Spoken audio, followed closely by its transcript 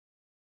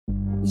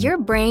Your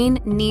brain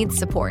needs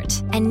support,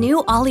 and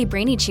new Ollie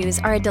Brainy Chews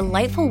are a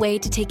delightful way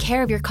to take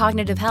care of your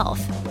cognitive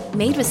health.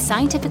 Made with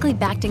scientifically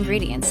backed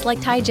ingredients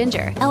like Thai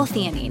ginger,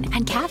 L-theanine,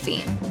 and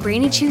caffeine,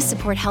 Brainy Chews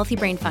support healthy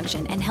brain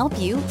function and help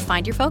you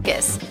find your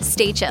focus,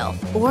 stay chill,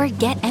 or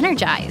get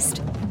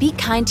energized. Be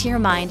kind to your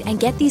mind and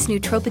get these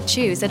nootropic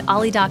chews at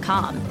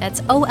ollie.com.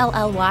 That's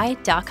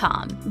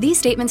OLLY.com. These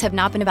statements have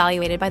not been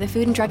evaluated by the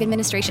Food and Drug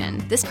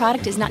Administration. This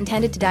product is not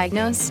intended to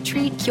diagnose,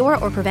 treat, cure,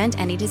 or prevent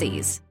any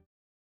disease.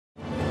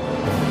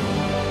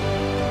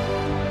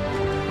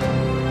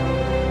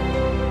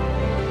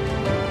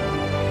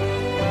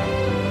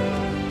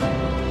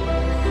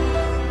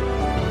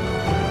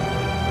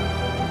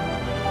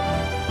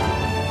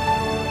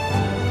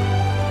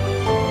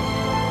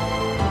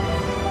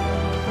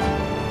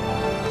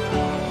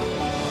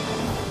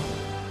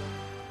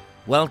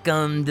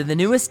 Welcome to the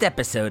newest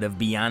episode of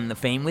Beyond the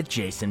Fame with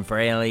Jason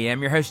Fraley.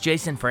 I'm your host,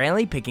 Jason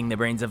Fraley, picking the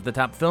brains of the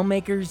top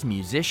filmmakers,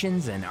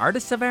 musicians, and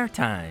artists of our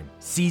time.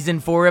 Season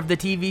 4 of the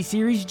TV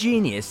series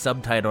Genius,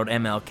 subtitled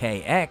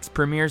MLKX,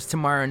 premieres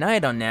tomorrow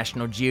night on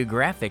National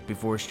Geographic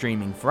before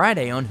streaming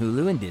Friday on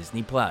Hulu and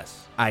Disney+.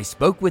 I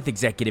spoke with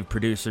executive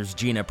producers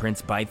Gina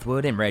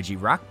Prince-Bythewood and Reggie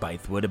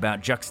Bythewood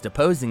about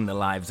juxtaposing the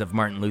lives of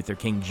Martin Luther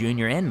King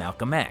Jr. and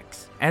Malcolm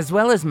X, as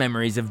well as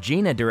memories of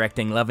Gina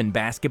directing Love and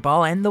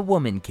Basketball and The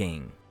Woman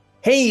King.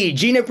 Hey,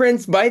 Gina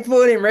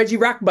Prince-Bythewood and Reggie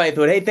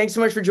Bythewood. Hey, thanks so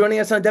much for joining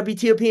us on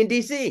WTOP in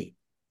DC.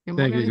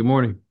 Thank you. Good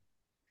morning.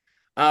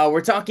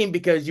 We're talking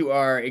because you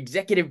are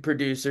executive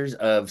producers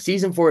of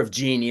Season 4 of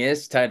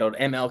Genius, titled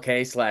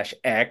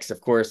MLK/X,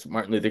 of course,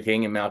 Martin Luther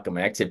King and Malcolm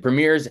X. It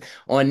premieres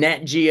on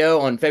Nat Geo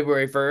on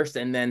February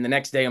 1st, and then the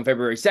next day on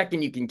February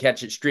 2nd, you can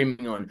catch it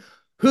streaming on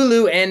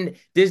Hulu and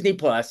Disney+.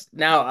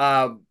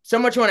 Now, so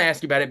much I want to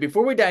ask you about it.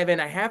 Before we dive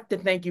in, I have to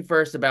thank you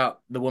first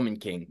about The Woman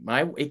King.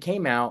 It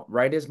came out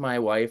right as my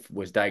wife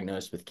was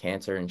diagnosed with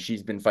cancer, and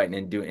she's been fighting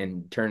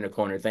and turning a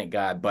corner, thank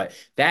God. But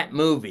that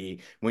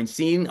movie, when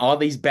seeing all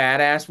these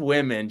badass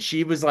women,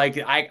 she was like,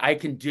 I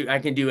can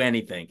do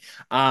anything.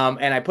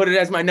 And I put it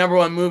as my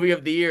 #1 movie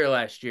of the year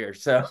last year.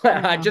 So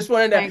I just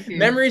wanted to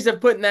memories of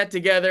putting that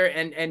together.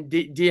 And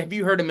have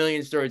you heard a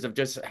million stories of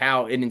just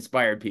how it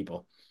inspired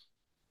people?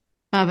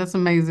 Oh, that's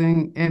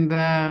amazing. And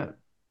yeah,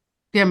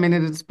 I mean,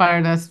 it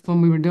inspired us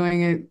when we were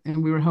doing it,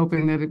 and we were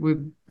hoping that it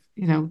would,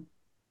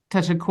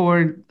 touch a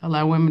chord,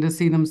 allow women to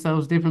see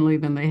themselves differently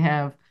than they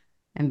have.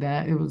 And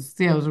it was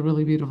a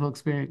really beautiful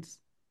experience.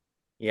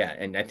 Yeah,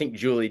 and I think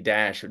Julie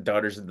Dash,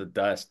 Daughters of the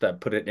Dust,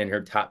 put it in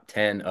her top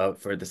 10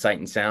 for the Sight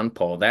and Sound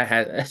poll. That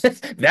has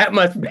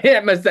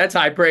that's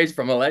high praise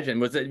from a legend.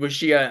 Was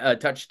she a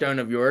touchstone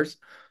of yours?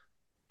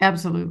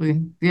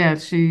 Absolutely. Yeah,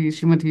 she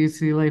went to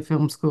UCLA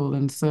Film School,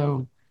 and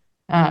so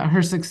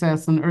her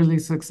success and early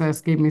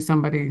success gave me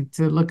somebody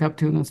to look up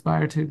to and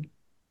aspire to.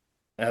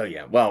 Oh,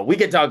 yeah. Well, we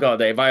could talk all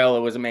day. Viola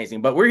was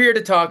amazing. But we're here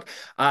to talk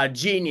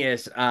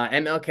Genius,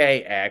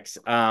 MLKX.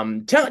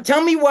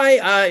 Tell me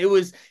why it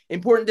was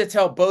important to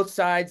tell both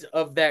sides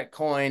of that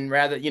coin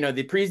rather,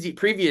 the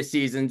previous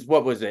seasons,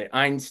 what was it?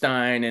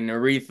 Einstein and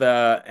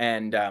Aretha,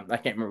 and I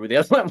can't remember who the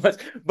other one was.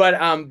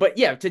 But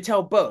yeah, to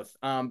tell both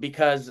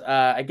because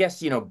I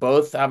guess,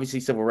 both obviously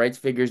civil rights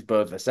figures,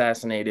 both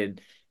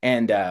assassinated,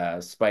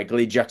 and Spike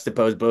Lee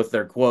juxtaposed both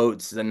their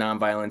quotes, the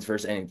nonviolence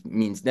versus any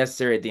means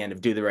necessary at the end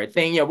of do the right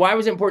thing. Yeah, why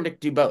was it important to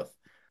do both?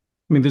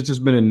 I mean, there's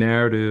just been a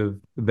narrative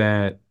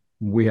that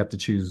we have to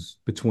choose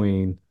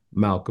between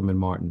Malcolm and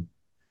Martin.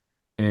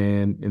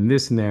 And in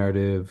this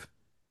narrative,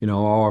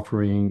 our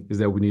offering is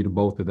that we need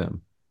both of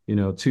them,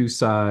 two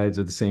sides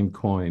of the same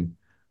coin.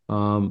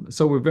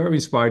 So we're very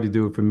inspired to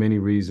do it for many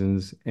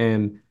reasons.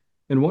 And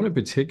one in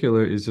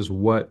particular is just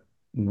what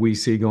we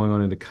see going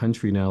on in the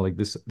country now, like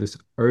this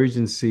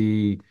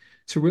urgency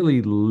to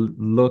really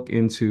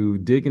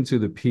dig into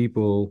the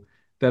people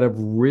that have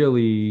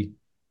really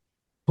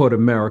put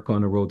America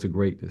on the road to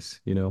greatness,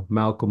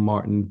 Malcolm,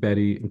 Martin,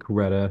 Betty, and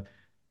Coretta.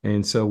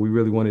 And so we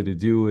really wanted to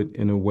do it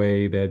in a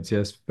way that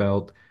just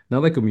felt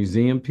not like a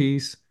museum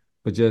piece,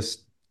 but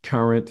just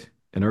current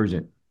and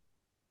urgent.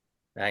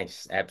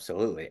 Nice,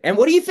 absolutely. And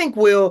what do you think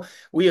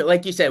we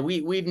like you said,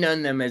 we've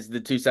known them as the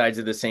two sides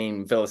of the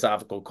same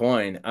philosophical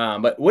coin.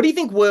 But what do you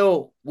think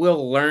we'll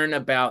learn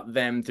about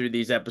them through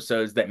these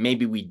episodes that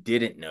maybe we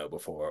didn't know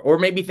before, or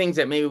maybe things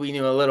that maybe we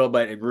knew a little,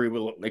 but we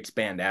will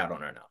expand out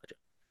on our knowledge?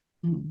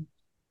 Mm-hmm.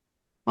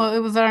 Well, it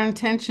was our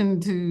intention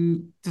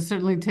to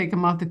certainly take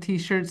them off the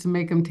T-shirts and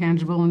make them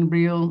tangible and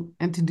real.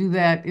 And to do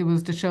that, it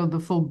was to show the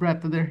full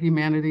breadth of their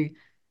humanity,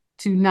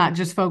 to not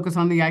just focus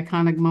on the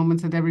iconic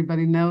moments that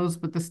everybody knows,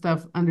 but the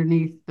stuff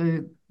underneath,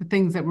 the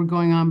things that were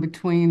going on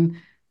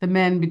between the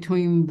men,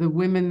 between the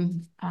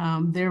women,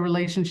 their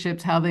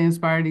relationships, how they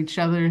inspired each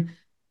other,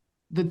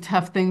 the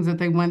tough things that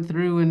they went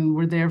through and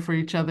were there for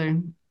each other.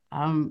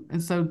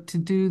 And so to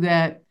do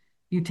that,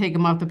 you take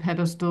them off the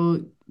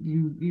pedestal,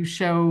 you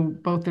show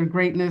both their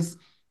greatness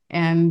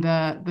and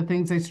the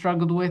things they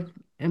struggled with.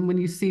 And when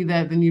you see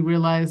that, then you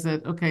realize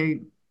that, okay,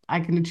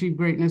 I can achieve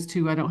greatness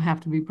too. I don't have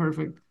to be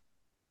perfect.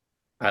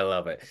 I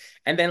love it.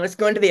 And then let's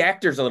go into the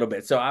actors a little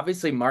bit. So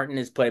obviously Martin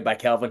is played by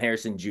Calvin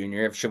Harrison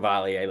Jr. of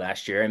Chevalier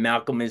last year, and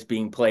Malcolm is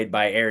being played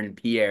by Aaron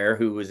Pierre,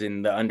 who was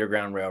in the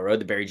Underground Railroad,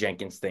 the Barry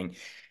Jenkins thing.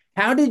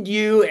 How did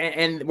you,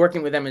 and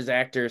working with them as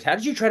actors, how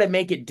did you try to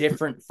make it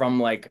different from,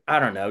 like, I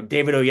don't know,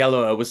 David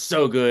Oyelowo was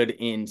so good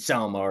in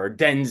Selma, or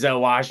Denzel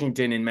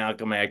Washington in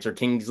Malcolm X, or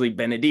Kingsley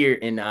Benadir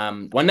in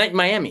One Night in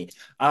Miami?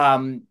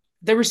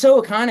 They were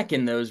so iconic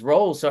in those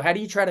roles. So how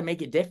do you try to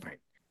make it different?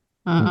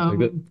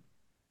 Um,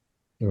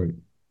 All right.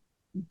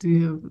 do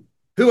you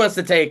Who wants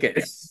to take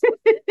it?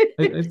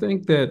 I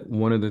think that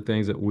one of the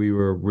things that we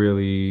were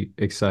really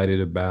excited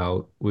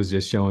about was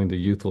just showing the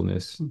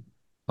youthfulness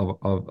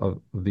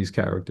of these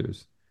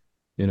characters.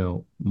 You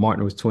know,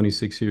 Martin was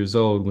 26 years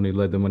old when he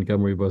led the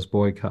Montgomery bus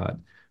boycott.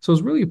 So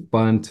it's really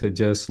fun to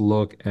just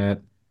look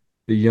at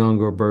the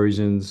younger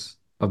versions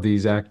of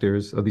these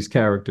actors, of these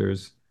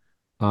characters.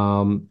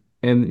 And,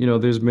 you know,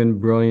 there's been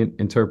brilliant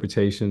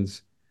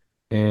interpretations,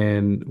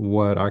 and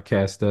what our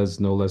cast does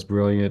no less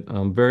brilliant.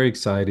 I'm very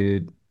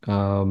excited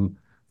for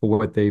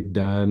what they've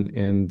done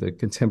and the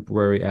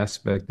contemporary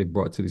aspect they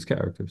brought to these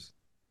characters.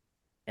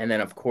 And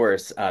then, of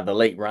course, the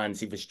late Ron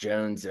Cephas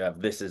Jones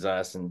of This Is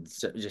Us, and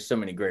just so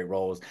many great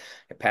roles.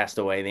 It passed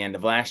away the end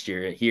of last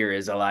year. Here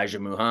is Elijah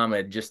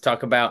Muhammad. Just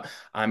talk about,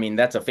 I mean,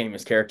 that's a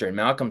famous character in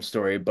Malcolm's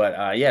story,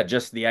 but yeah,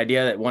 just the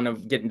idea that one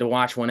of getting to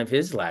watch one of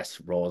his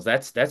last roles,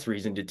 that's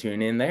reason to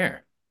tune in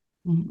there.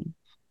 Mhm.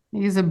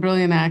 He's a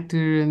brilliant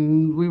actor,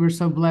 and we were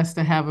so blessed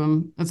to have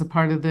him as a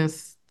part of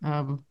this.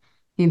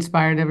 He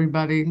inspired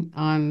everybody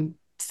on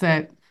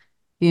set.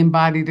 He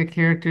embodied a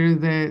character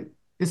that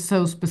is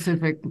so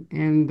specific,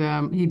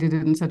 and he did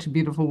it in such a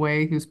beautiful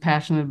way. He was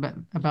passionate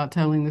about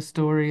telling the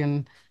story,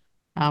 and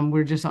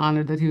we're just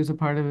honored that he was a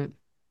part of it.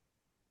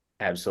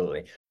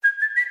 Absolutely.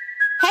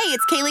 Hey,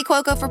 it's Kaylee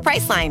Cuoco for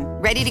Priceline.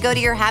 Ready to go to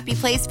your happy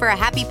place for a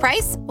happy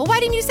price? Well, why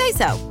didn't you say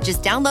so?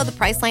 Just download the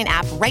Priceline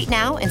app right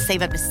now and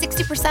save up to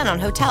 60% on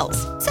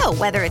hotels. So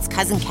whether it's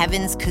Cousin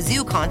Kevin's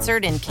Kazoo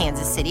Concert in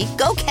Kansas City,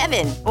 go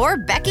Kevin, or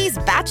Becky's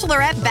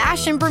Bachelorette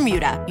Bash in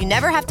Bermuda, you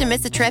never have to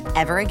miss a trip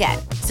ever again.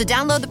 So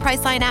download the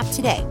Priceline app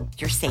today.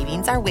 Your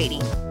savings are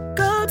waiting.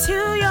 Go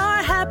to your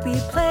happy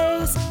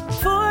place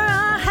for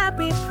a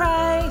happy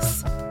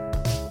price.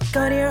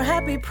 Go to your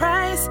happy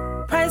price,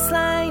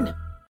 Priceline.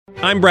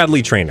 I'm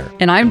Bradley Trainer.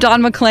 And I'm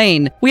Don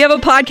McClain. We have a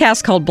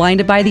podcast called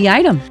Blinded by the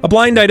Item. A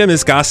blind item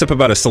is gossip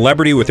about a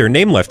celebrity with their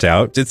name left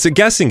out. It's a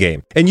guessing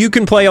game, and you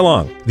can play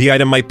along. The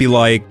item might be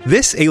like,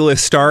 this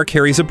A-list star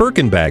carries a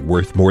Birkin bag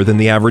worth more than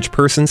the average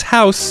person's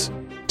house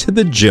to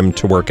the gym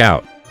to work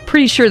out.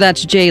 Pretty sure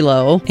that's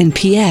J-Lo. And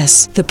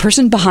P.S. the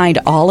person behind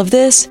all of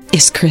this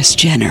is Kris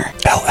Jenner,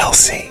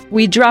 LLC.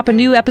 We drop a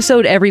new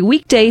episode every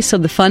weekday so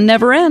the fun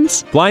never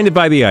ends. Blinded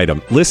by the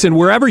Item. Listen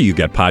wherever you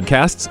get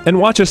podcasts and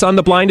watch us on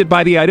the Blinded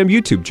by the Item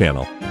YouTube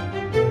channel.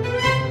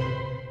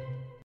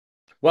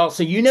 Well,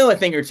 so you know a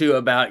thing or two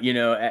about,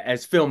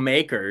 as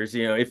filmmakers,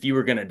 if you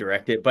were going to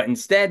direct it, but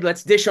instead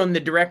let's dish on the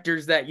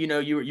directors that,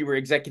 you were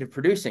executive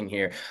producing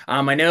here.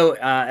 I know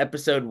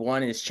episode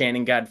 1 is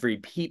Channing Godfrey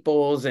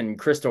Peoples, and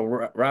Crystal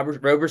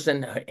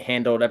Roberson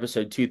handled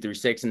episode 2 through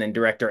 6, and then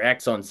director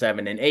X on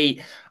 7 and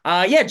 8.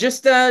 Yeah,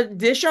 just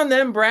dish on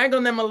them, brag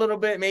on them a little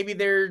bit, maybe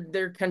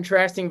their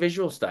contrasting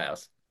visual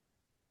styles.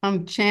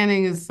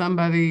 Channing is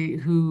somebody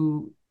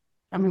who,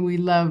 we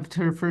loved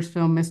her first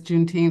film, Miss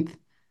Juneteenth.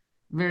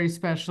 Very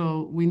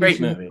special. We knew Great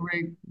she was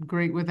movie.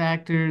 great with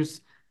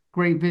actors,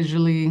 great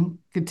visually,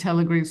 could tell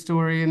a great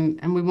story.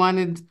 And we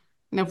wanted,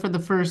 for the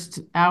first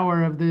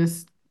hour of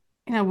this,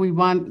 we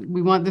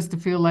want this to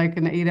feel like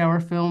an 8-hour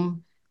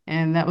film,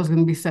 and that was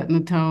going to be setting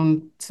the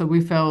tone. So we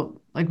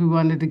felt like we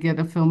wanted to get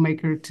a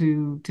filmmaker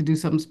to do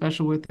something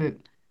special with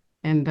it.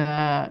 And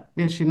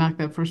yeah, she knocked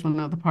that first one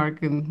out of the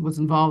park and was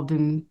involved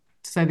in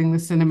setting the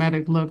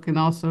cinematic look and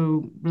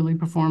also really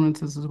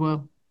performances as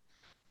well.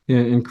 Yeah,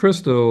 and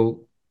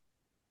Crystal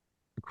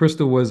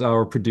was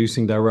our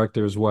producing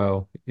director as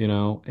well,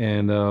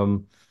 and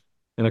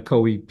a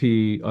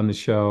co-EP on the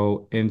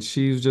show. And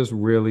she's just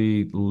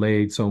really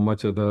laid so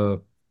much of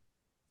the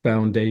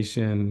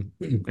foundation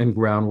and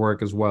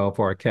groundwork as well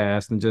for our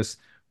cast, and just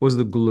was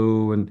the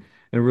glue and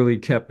really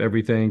kept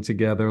everything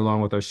together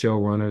along with our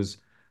showrunners,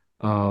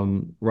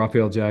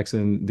 Raphael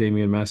Jackson,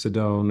 Damian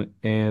Macedone.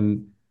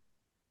 And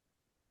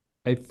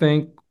I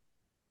think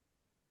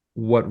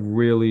what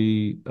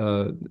really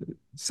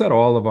set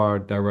all of our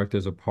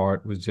directors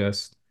apart was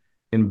just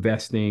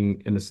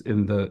investing in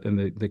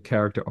the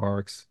character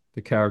arcs,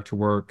 the character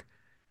work,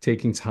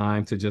 taking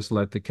time to just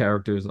let the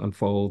characters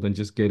unfold, and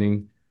just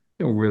getting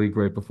really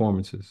great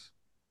performances.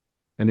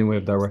 And then we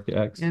have Director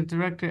X. Yeah,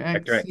 Director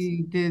X,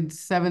 he did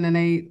 7 and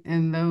 8,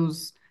 and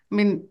those,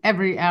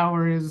 every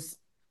hour is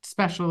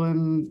special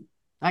and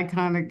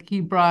iconic.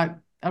 He brought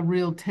a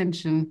real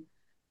tension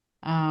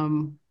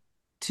to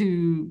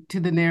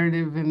the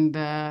narrative,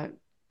 and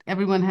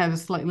everyone had a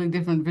slightly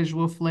different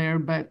visual flair,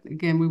 but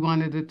again, we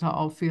wanted it to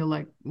all feel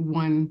like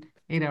one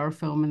 8-hour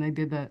film, and they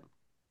did that.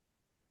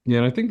 Yeah,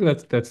 and I think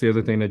that's the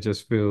other thing that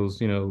just feels,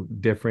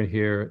 different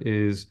here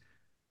is,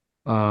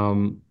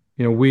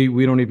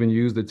 we don't even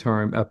use the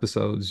term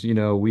episodes.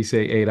 We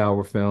say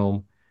 8-hour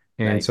film.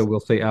 And so Nice. we'll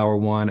say hour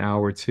one,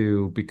 hour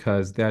two,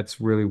 because that's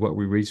really what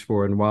we reach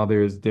for. And while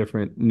there's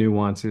different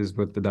nuances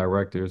with the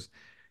directors,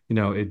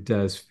 it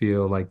does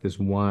feel like this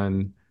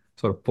one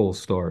sort of full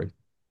story.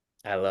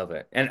 I love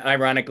it. And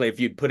ironically, if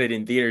you'd put it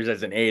in theaters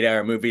as an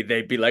 8-hour movie,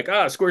 they'd be like,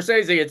 oh,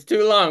 Scorsese, it's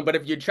too long. But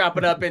if you chop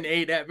it up in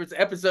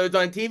episodes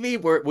on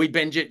TV, we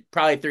binge it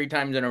probably 3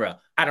 times in a row.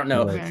 I don't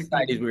know. Right.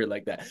 Society's weird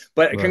like that.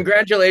 But Right.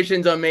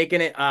 congratulations on making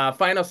it.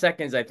 Final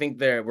seconds. I think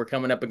we're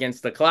coming up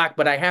against the clock.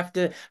 But I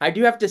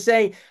do have to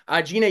say,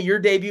 Gina, your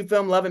debut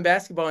film, Love and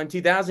Basketball in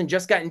 2000,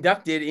 just got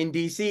inducted in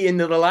DC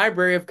into the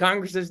Library of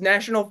Congress's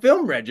National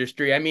Film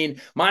Registry. I mean,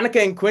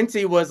 Monica and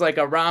Quincy was like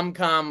a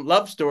rom-com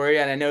love story.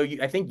 And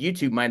I think you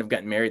two might have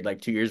gotten married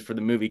like 2 years before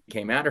the movie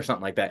came out or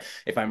something like that,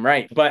 if I'm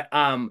right. But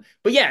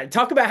yeah,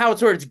 talk about how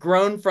it's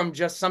grown from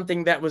just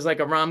something that was like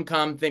a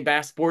rom-com thing,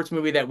 sports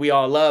movie that we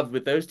all loved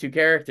with those two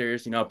characters,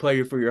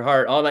 Player for Your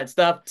Heart, all that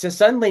stuff, to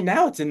suddenly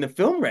now it's in the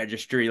film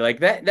registry. Like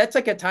that's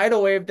like a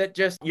tidal wave that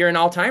just, you're an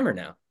all-timer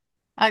now.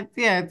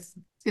 Yeah, it's,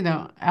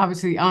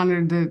 obviously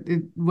honored that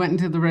it went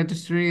into the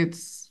registry.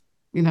 It's,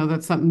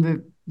 that's something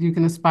that you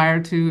can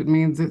aspire to. It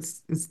means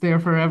it's there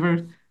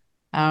forever.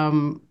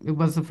 It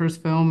was the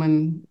first film,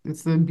 and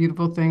it's a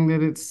beautiful thing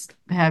that it's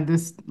had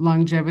this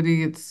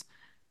longevity. It's,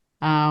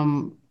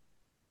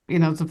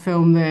 it's a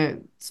film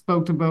that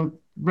spoke to both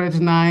Reg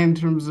and I in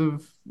terms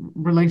of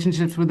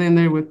relationships within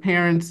there with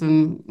parents,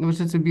 and it was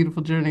just a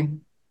beautiful journey.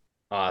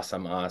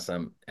 Awesome.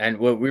 And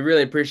we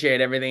really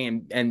appreciate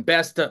everything, and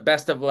best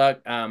of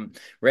luck.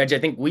 Reg, I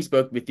think we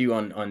spoke with you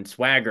on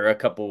Swagger a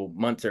couple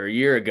months or a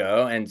year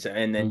ago. And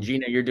then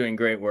Gina, you're doing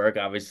great work.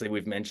 Obviously,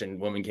 we've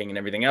mentioned Woman King and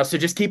everything else. So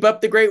just keep up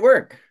the great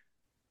work.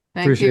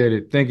 Appreciate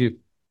it. Thank you.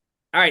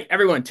 All right,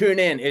 everyone, tune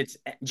in. It's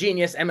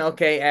Genius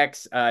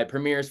MLKX.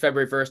 Premieres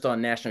February 1st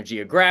on National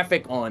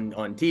Geographic on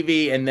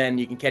TV, and then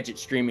you can catch it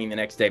streaming the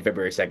next day,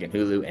 February 2nd,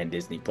 Hulu and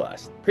Disney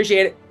Plus.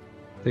 Appreciate it.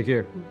 Take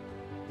care.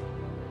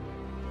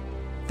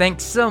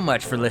 Thanks so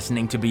much for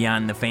listening to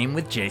Beyond the Fame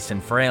with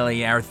Jason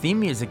Fraley. Our theme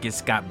music is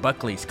Scott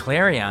Buckley's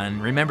Clarion.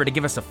 Remember to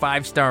give us a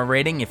 5-star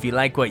rating if you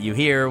like what you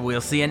hear.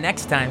 We'll see you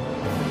next time.